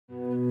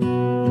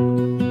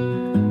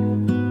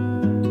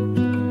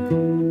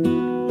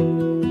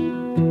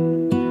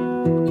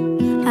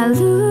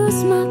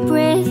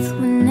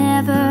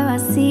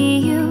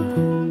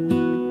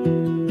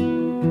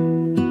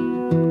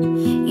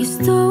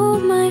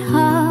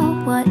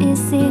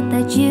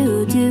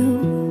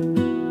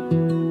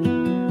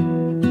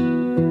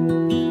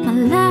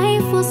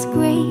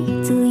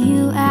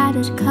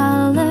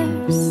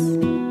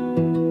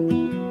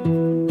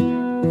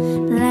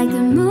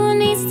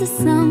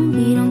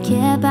don't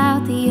care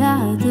about the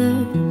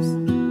others.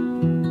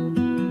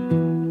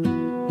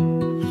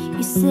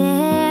 You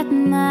set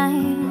my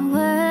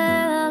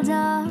world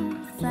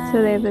on fire.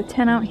 So they have the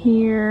tent out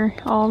here,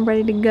 all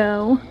ready to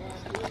go.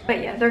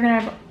 But yeah, they're gonna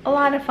have a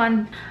lot of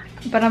fun.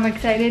 But I'm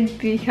excited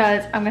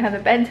because I'm gonna have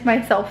a bed to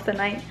myself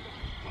tonight.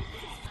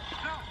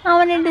 I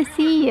wanted to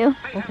see you.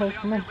 Okay,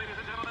 come on.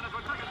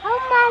 Oh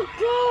my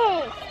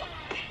goodness!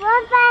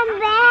 Where's my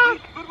back?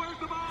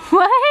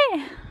 What?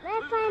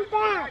 Where's my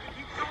back?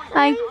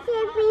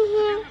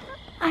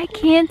 I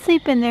can't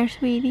sleep in there,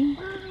 sweetie.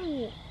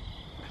 Why?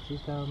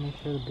 She's gotta make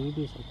sure the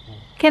baby's okay.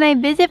 Can I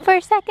visit for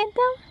a second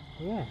though?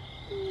 Yeah.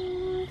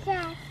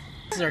 Yeah.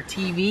 This is our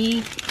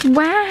TV.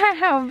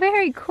 Wow,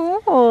 very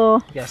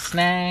cool. We got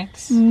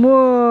snacks.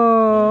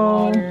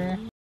 Whoa. Water.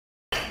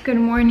 Good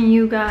morning,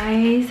 you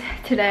guys.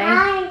 Today.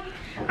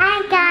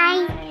 Hi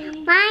guys.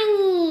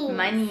 Money.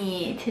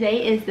 Money.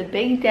 Today is the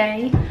big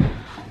day.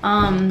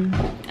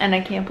 And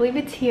I can't believe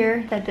it's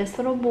here that this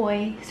little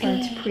boy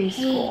starts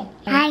preschool.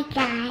 Hi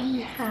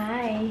guys.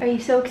 Hi. Are you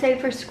so excited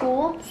for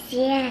school?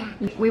 Yeah.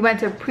 We went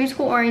to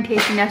preschool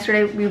orientation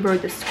yesterday. We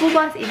rode the school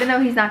bus. Even though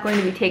he's not going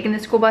to be taking the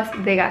school bus,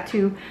 they got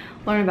to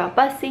learn about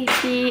bus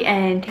safety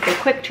and take a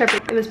quick trip.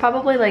 It was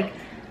probably like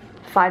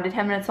 5 to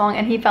 10 minutes long,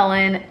 and he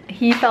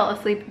fell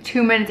asleep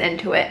 2 minutes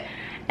into it.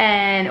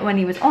 And when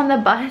he was on the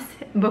bus,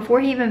 before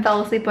he even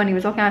fell asleep, when he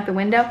was looking out the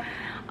window,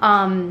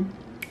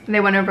 they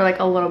went over like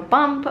a little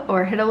bump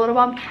or hit a little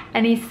bump,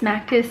 and he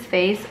smacked his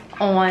face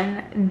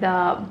on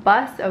the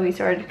bus. So he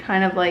started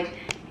kind of like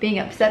being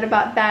upset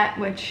about that,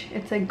 which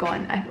it's like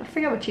gone. I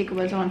forget what cheek it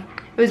was on.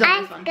 It was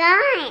on this one.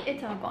 Gone.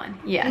 It's all gone.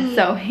 Yeah,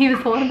 so he was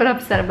a little bit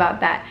upset about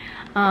that.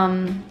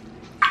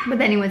 But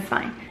then he was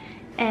fine.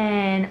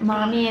 And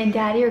mommy and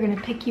daddy are gonna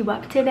pick you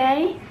up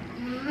today.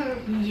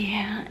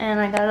 Yeah, and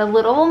I got a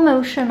little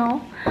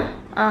emotional.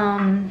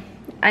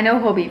 I know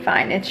he'll be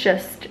fine. It's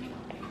just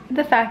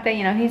the fact that,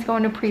 you know, he's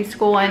going to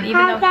preschool, and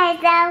even though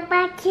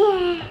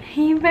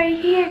he's right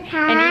here,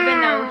 and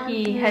even though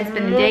he has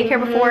been in daycare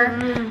before,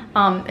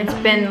 it's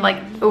been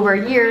like over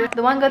a year.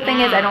 The one good thing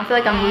is I don't feel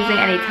like I'm losing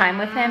any time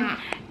with him,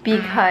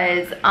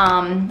 because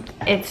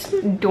it's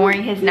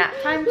during his nap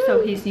time,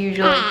 so he's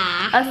usually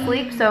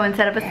asleep. So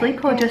instead of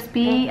asleep, he'll just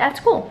be at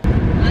school.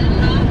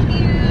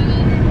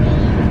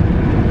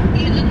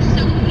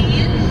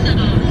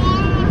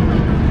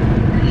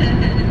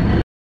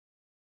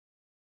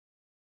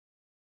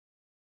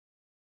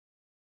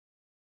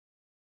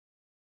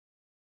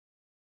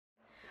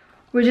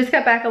 We just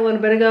got back a little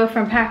bit ago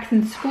from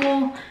PAXTON'S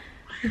school.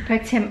 We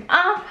picked him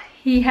up.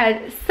 He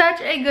had such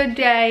a good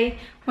day.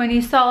 When he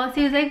saw us,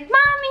 he was like,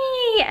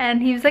 "Mommy!"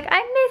 And he was like,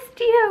 "I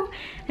missed you,"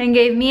 and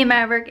gave me and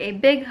Maverick a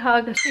big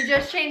hug. He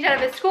just changed out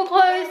of his school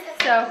clothes,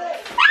 so we're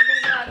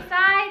gonna go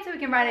outside so we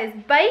can ride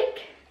his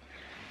bike.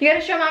 You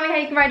gotta show Mommy how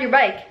you can ride your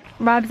bike.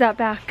 Rob's out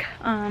back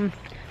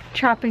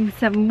chopping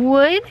some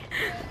wood.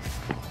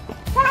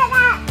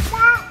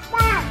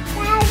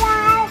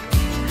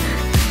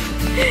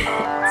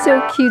 So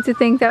cute to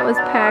think that was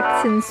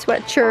PAXTON'S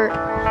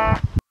sweatshirt.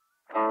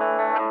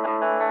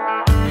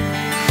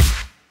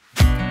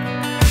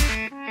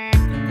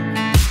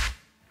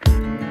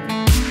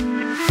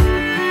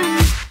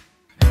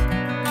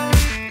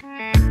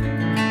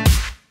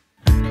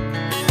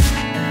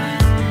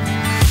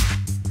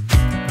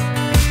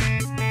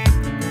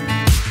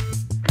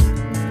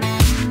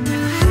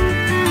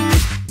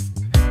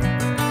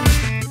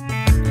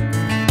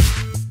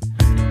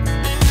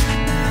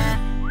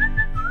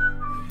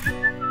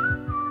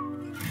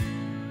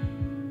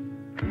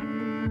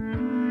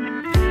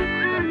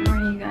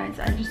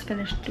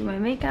 Finished doing my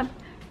makeup,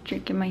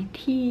 drinking my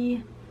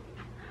tea,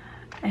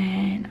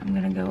 and I'm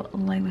gonna go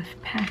lay with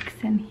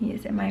Paxton. He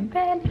is in my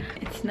bed.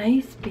 It's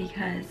nice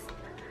because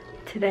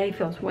today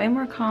feels way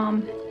more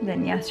calm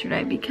than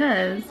yesterday,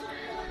 because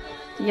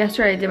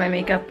yesterday I did my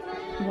makeup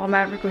while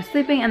Maverick was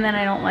sleeping, and then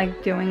I don't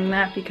like doing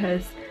that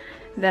because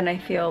then I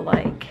feel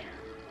like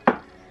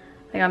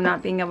I'm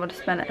not being able to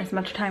spend as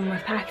much time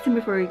with Paxton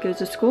before he goes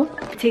to school.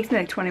 It takes me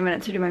like 20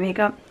 minutes to do my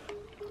makeup.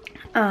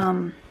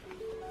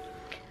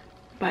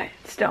 But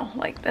still,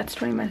 like, that's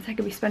 20 minutes I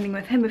could be spending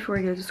with him before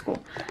he goes to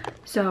school.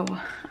 So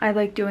I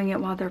like doing it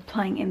while they're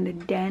playing in the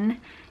den,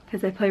 because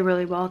they play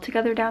really well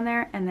together down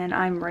there, and then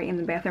I'm right in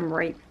the bathroom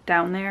right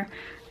down there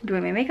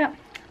doing my makeup.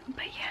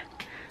 But yeah,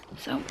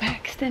 so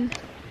Paxton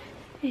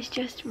is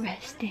just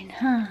resting,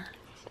 huh?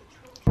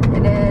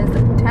 It is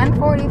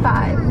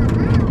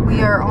 10:45.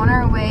 We are on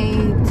our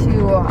way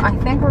to, I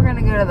think we're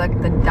gonna go to like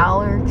the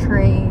Dollar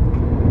Tree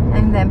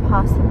and then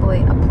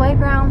possibly a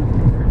playground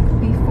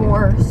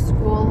before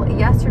school.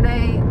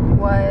 Yesterday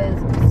was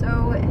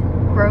so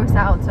gross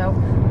out, so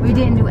we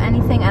didn't do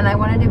anything, and I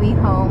wanted to be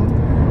home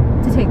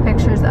to take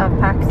pictures of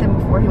Paxton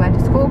before he went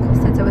to school,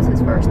 since it was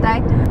his first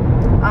day.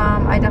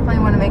 I definitely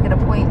want to make it a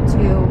point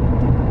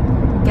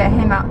to get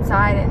him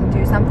outside and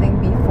do something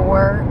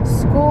before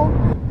school.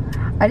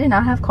 I did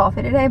not have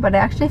coffee today, but I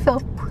actually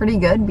feel pretty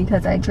good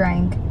because I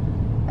drank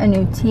a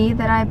new tea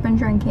that I've been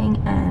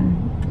drinking, and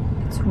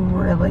it's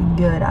really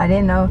good. I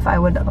didn't know if I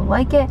would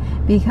like it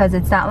because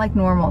it's not like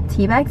normal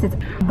tea bags,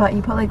 but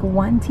you put like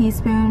 1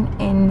 teaspoon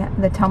in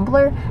the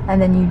tumbler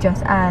and then you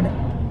just add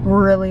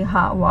really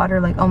hot water,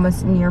 like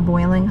almost near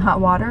boiling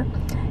hot water,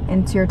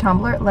 into your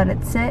tumbler, let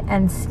it sit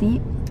and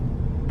steep,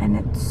 and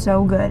it's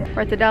so good.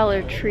 We're at the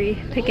Dollar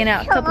Tree picking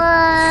out a couple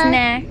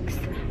snacks.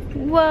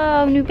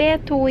 Whoa, new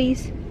bath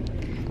toys.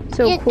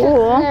 So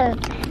cool.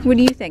 What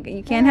do you think?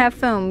 You can't have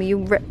foam, you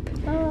rip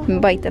and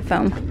bite the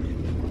foam.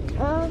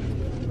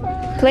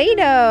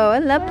 Play-Doh, I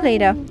love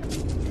Play-Doh.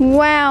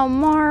 Wow,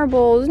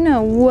 marbles,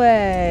 no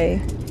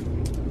way.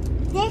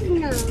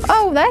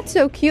 Oh, that's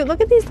so cute.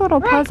 Look at these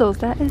little puzzles.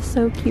 That is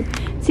so cute.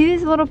 See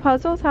these little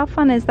puzzles? How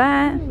fun is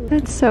that?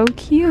 That's so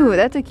cute.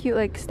 That's a cute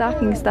like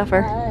stocking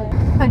stuffer.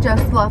 I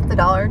just left the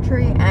Dollar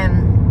Tree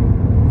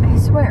and I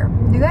swear,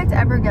 do you guys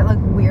ever get like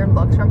weird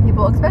looks from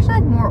people, especially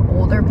like more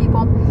older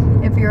people,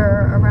 if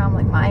you're around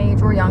like my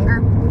age or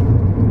younger,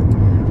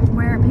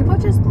 where people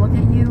just look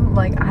at you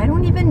like I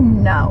don't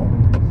even know,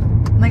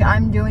 like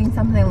I'm doing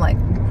something like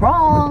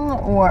wrong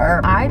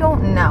or I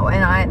don't know.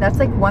 And that's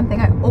like one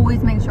thing I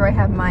always make sure I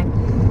have my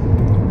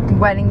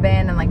wedding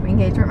band and like my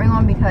engagement ring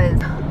on, because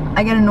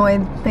I get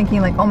annoyed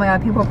thinking like, oh my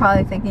god, people are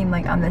probably thinking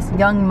like I'm this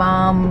young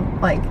mom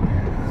like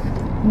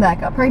that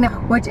got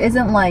pregnant, which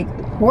isn't like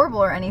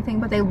horrible or anything,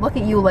 but they look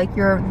at you like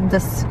you're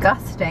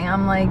disgusting.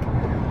 I'm like,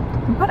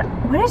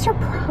 what is your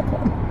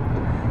problem?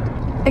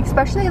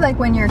 Especially like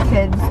when your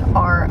kids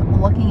are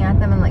looking at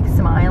them and like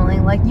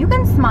smiling. Like, you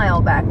can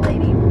smile back,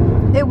 lady.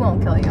 It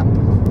won't kill you.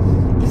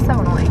 It's so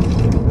annoying.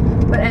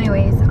 But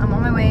anyways, I'm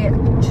on my way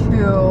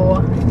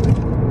to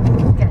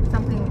get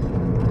something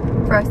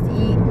for us to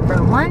eat for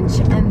lunch,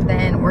 and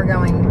then we're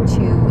going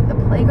to the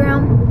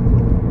playground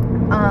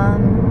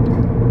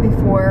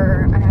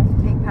before I have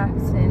to take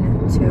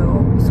Paxton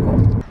to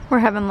school. We're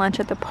having lunch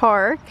at the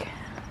park.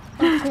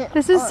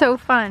 This is so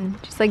fun.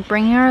 Just like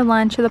bringing our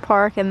lunch to the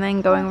park and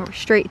then going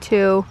straight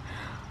to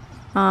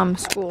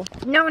school.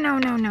 No.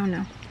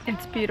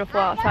 It's beautiful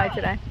outside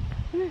today.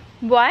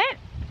 What?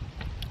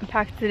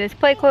 Paxton his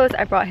play clothes.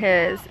 I brought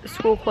his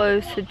school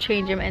clothes to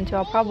change him into.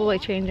 I'll probably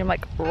change him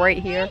like right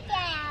here.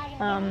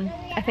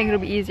 I think it'll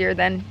be easier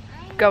than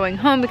going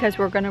home because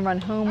we're gonna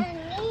run home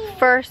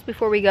first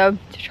before we go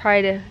to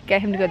try to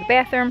get him to go to the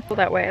bathroom. So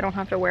that way I don't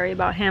have to worry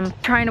about him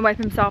trying to wipe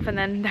himself and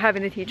then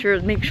having the teacher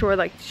make sure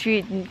like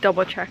she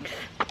double checks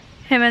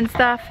him and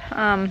stuff.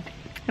 I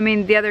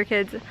mean, the other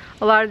kids,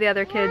 a lot of the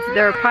other kids,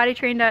 they're potty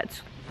trained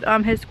at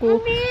his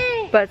school,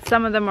 but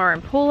some of them are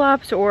in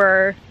pull-ups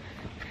or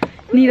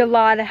need a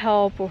lot of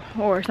help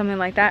or something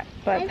like that.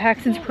 But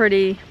Paxton's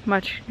pretty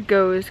much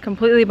goes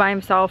completely by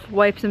himself,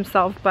 wipes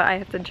himself, but I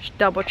have to just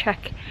double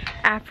check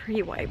after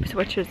he wipes,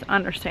 which is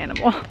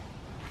understandable.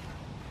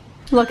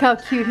 Look how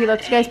cute he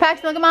looks, you guys.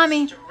 Paxton, look at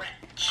mommy.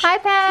 Hi,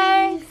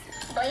 Pax.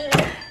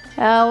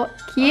 How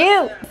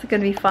cute. It's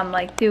gonna be fun,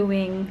 like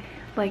doing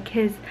like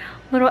his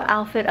little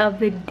outfit of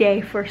the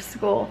day for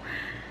school.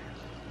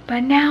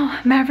 But now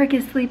Maverick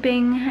is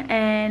sleeping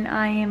and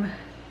I am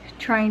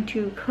trying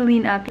to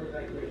clean up.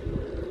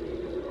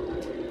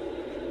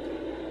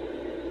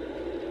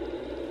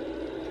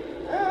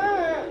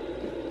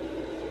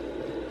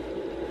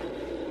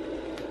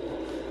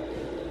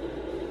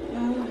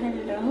 Oh,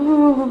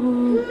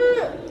 hello.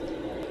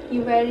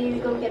 You ready to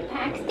go get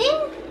Paxton?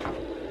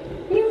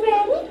 You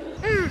ready?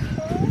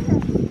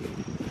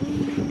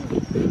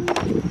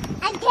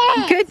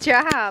 Good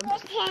job.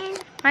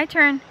 My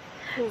turn.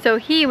 So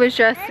he was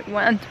just,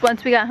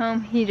 once we got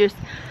home, he just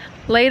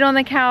laid on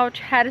the couch,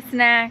 had a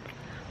snack,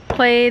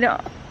 played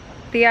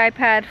the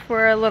iPad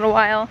for a little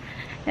while,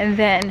 and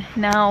then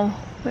now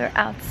we're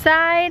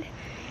outside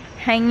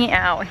hanging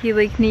out. He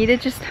like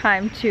needed just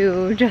time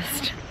to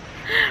just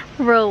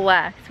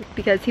relax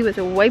because he was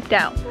wiped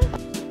out.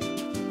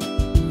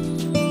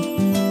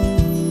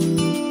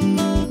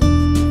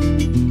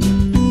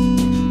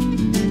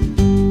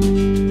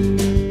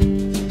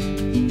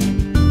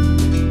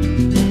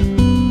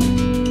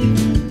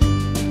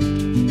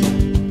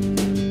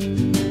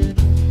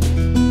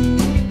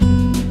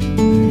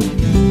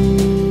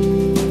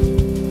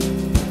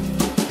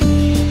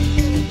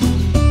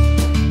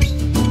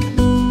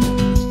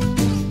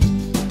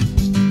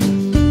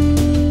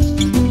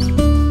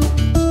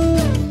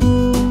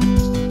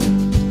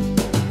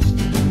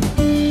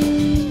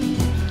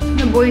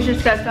 Boys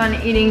just got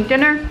done eating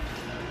dinner.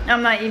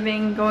 I'm not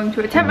even going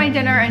to attempt my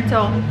dinner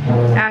until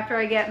after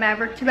I get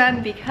Maverick to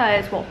bed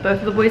because, well, both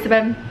of the boys to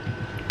bed.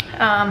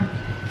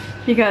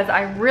 Because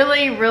I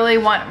really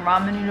want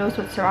ramen noodles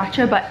with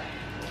sriracha, but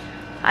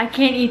I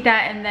can't eat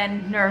that and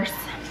then nurse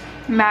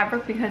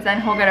Maverick because then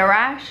he'll get a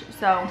rash.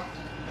 So,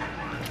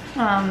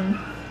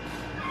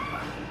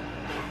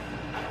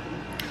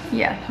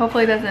 yeah,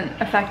 hopefully it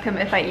doesn't affect him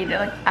if I eat it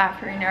like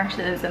after he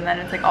nurses and then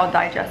it's like all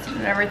digested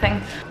and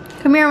everything.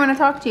 Come here, I want to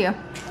talk to you.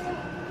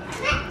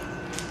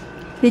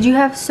 Did you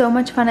have so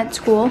much fun at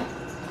school?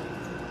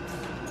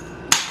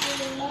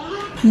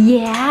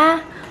 Yeah?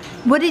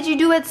 What did you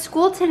do at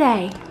school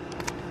today?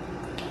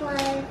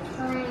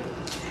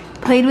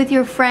 Played with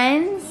your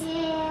friends?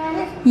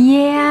 Yeah.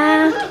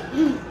 Yeah.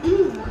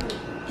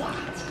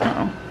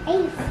 Uh-oh.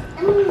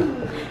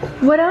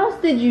 What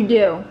else did you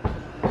do?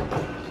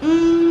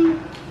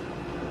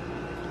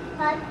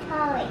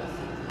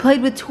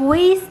 Played with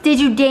toys? Did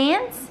you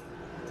dance?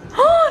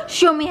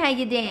 Show me how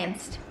you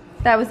danced.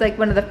 That was like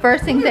one of the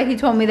first things that he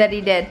told me that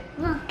he did.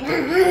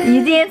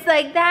 You danced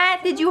like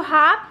that? Did you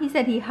hop? He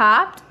said he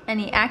hopped and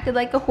he acted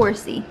like a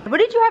horsey. What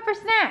did you have for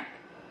snack?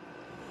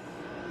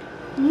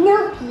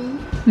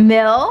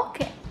 Milk.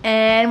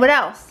 And what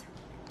else?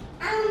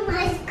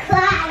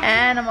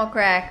 Animal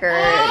crackers.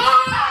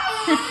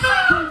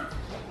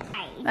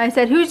 I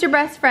said, who's your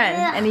best friend?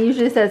 And he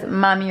usually says,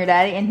 mommy or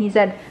daddy. And he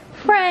said,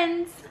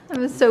 friends. It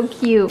was so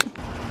cute.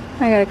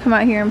 I gotta come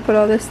out here and put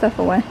all this stuff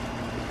away.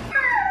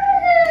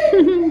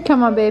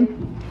 Come on, babe.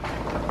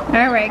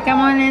 All right, come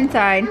on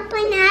inside.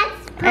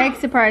 Egg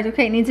surprise.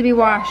 Okay, it needs to be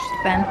washed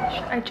then.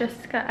 I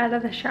just got out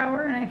of the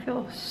shower and I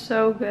feel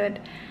so good.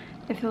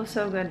 It feels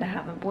so good to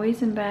have the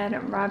boys in bed.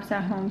 Rob's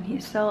not home.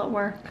 He's still at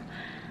work.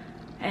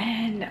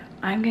 And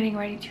I'm getting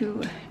ready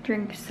to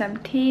drink some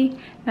tea.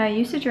 Now, I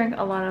used to drink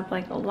a lot of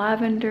like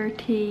lavender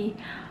tea,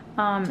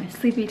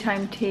 sleepy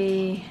time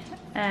tea,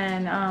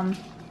 and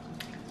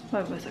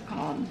what was it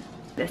called?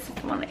 This is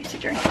the one I used to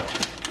drink.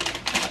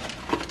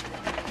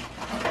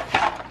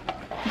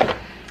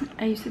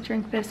 I used to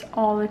drink this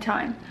all the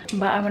time,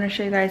 but I want to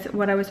show you guys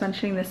what I was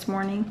mentioning this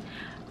morning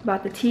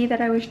about the tea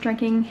that I was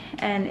drinking,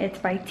 and it's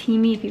by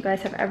Teamy. If you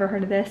guys have ever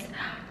heard of this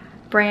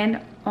brand,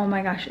 oh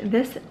my gosh,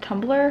 this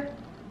tumbler,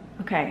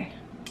 okay,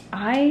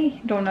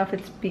 I don't know if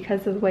it's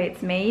because of the way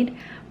it's made,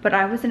 but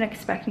I wasn't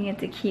expecting it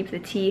to keep the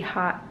tea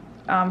hot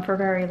for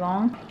very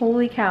long.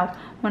 Holy cow,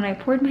 when I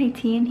poured my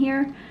tea in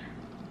here,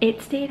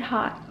 it stayed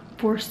hot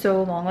for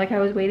so long. Like, I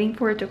was waiting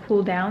for it to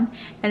cool down,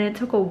 and it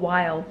took a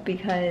while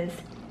because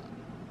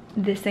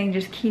this thing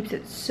just keeps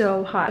it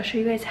so hot. I'll show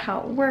you guys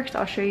how it works.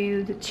 I'll show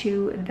you the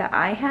two that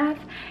I have.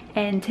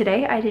 And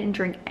today I didn't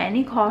drink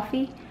any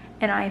coffee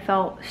and I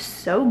felt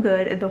so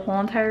good the whole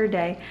entire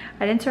day.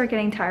 I didn't start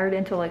getting tired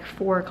until like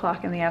 4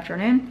 o'clock in the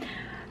afternoon.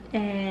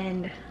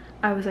 And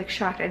I was like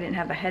shocked I didn't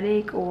have a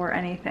headache or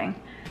anything.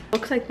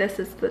 Looks like this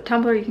is the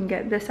tumbler. You can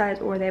get this size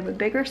or they have a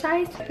bigger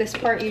size. This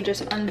part you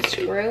just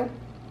unscrew.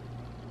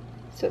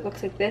 So it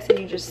looks like this, and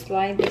you just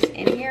slide this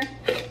in here,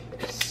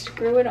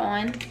 screw it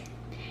on,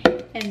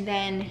 and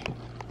then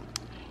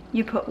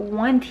you put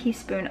 1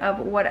 teaspoon of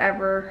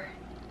whatever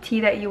tea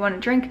that you want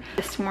to drink.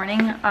 This morning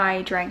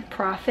I drank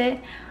Profit.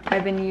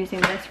 I've been using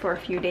this for a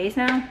few days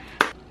now.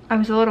 I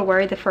was a little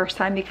worried the first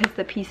time because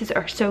the pieces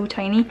are so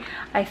tiny.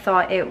 I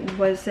thought it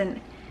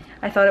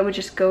would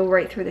just go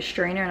right through the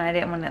strainer, and I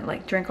didn't want to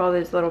like drink all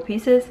those little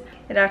pieces.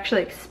 It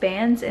actually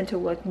expands into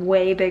like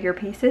way bigger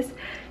pieces,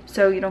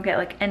 so you don't get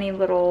like any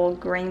little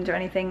grains or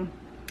anything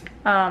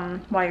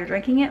while you're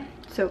drinking it.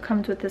 So it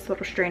comes with this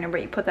little strainer,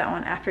 but you put that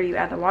on after you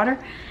add the water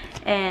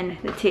and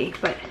the tea.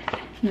 But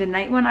the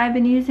night one I've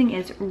been using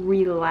is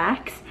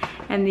Relax,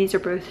 and these are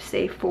both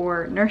safe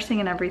for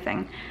nursing and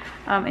everything.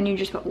 And you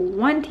just put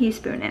 1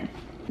 teaspoon in.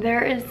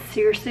 There is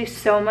seriously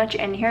so much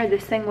in here.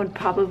 This thing would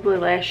probably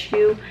last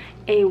you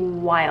a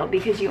while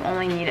because you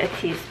only need a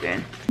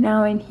teaspoon.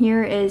 Now in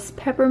here is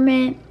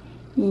peppermint,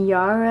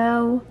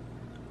 yarrow,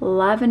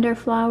 lavender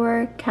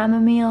flower,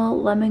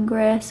 chamomile,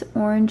 lemongrass,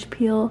 orange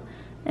peel,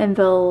 and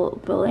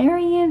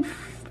valerian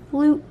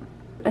flute.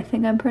 I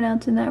think I'm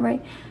pronouncing that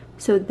right.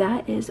 So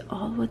that is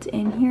all what's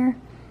in here,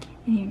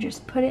 and you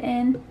just put it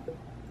in,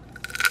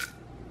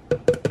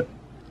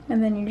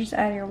 and then you just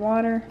add your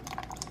water.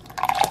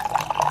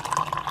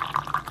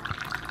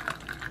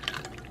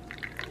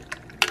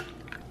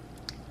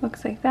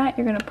 Looks like that.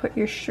 You're gonna put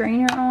your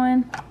strainer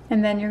on,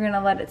 and then you're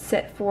gonna let it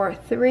sit for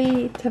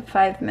 3 to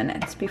 5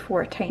 minutes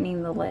before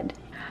tightening the lid.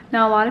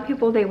 Now, a lot of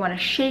people, they want to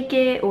shake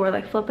it or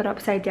like flip it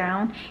upside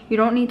down. You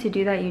don't need to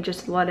do that. You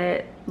just let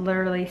it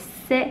literally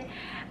sit,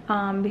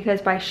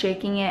 because by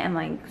shaking it and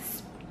like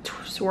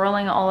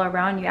swirling it all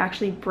around, you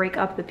actually break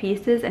up the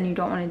pieces, and you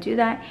don't want to do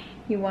that.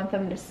 You want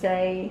them to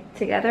stay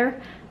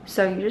together.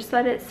 So you just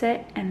let it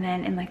sit, and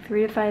then in like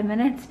 3 to 5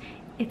 minutes,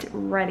 it's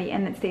ready,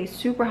 and it stays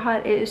super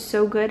hot. It is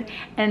so good,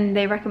 and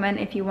they recommend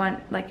if you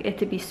want like it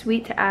to be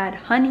sweet to add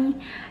honey.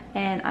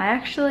 And I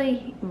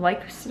actually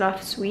like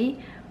stuff sweet,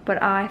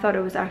 but I thought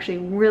it was actually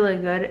really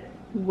good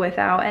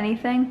without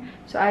anything.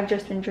 So I've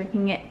just been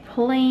drinking it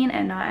plain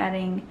and not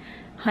adding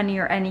honey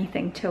or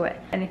anything to it.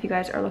 And if you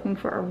guys are looking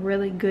for a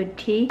really good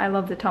tea, I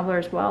love the tumbler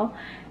as well.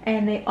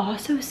 And they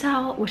also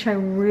sell, which I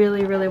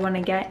really want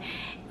to get,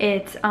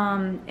 it's it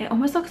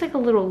almost looks like a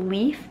little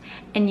leaf,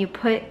 and you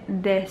put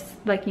this,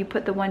 like you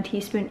put the 1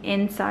 teaspoon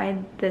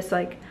inside this,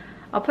 like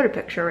I'll put a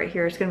picture right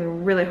here, it's gonna be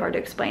really hard to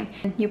explain.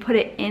 You put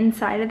it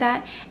inside of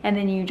that, and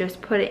then you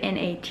just put it in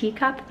a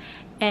teacup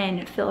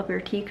and fill up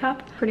your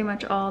teacup. Pretty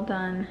much all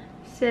done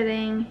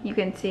sitting. You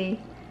can see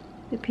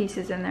the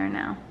pieces in there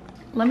now.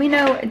 Let me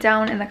know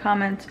down in the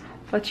comments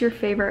What's your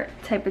favorite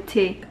type of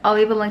tea? I'll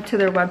leave a link to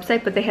their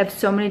website, but they have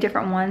so many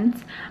different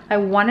ones. I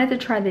wanted to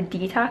try the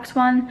detox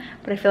one,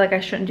 but I feel like I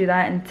shouldn't do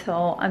that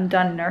until I'm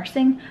done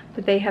nursing.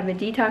 But they have a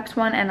detox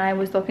one, and I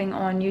was looking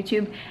on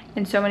YouTube,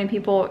 and so many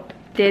people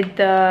did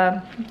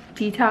the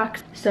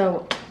detox.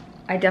 So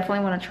I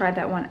definitely want to try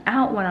that one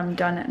out when I'm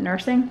done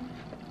nursing.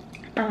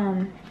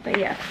 But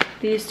yeah,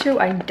 these two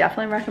I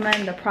definitely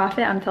recommend. The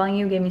Prophet, I'm telling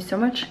you, gave me so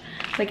much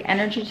like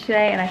energy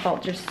today, and I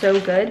felt just so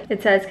good.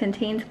 It says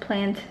contains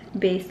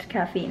plant-based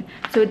caffeine,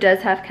 so it does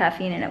have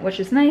caffeine in it,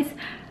 which is nice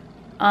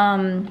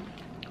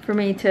for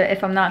me to,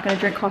 if I'm not going to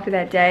drink coffee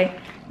that day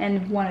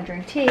and want to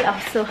drink tea,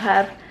 I'll still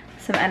have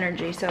some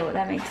energy, so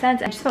that makes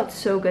sense. I just felt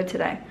so good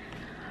today.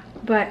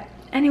 But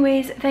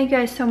anyways, thank you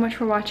guys so much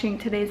for watching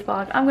today's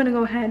vlog. I'm gonna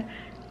go ahead,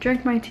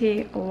 drink my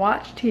tea,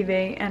 watch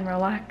TV, and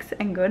relax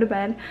and go to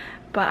bed.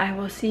 But I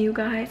will see you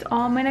guys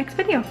on my next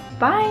video.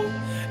 Bye!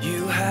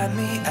 You had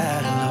me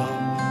at hello,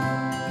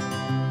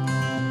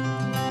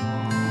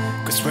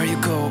 'cause where you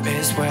go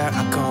is where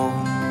I go.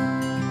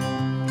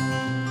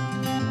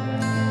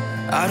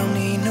 I don't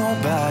need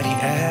nobody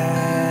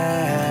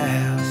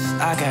else.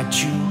 I got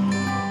you,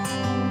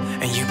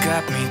 and you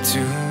got me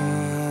too.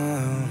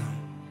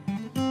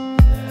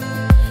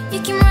 You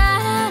can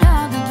ride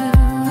all the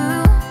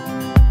blue.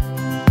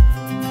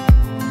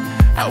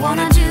 I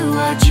wanna do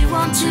what you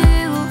want to.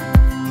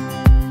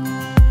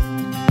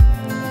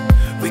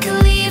 We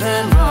can leave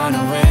and run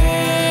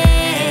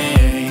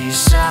away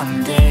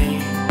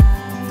someday,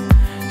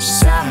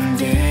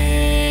 someday.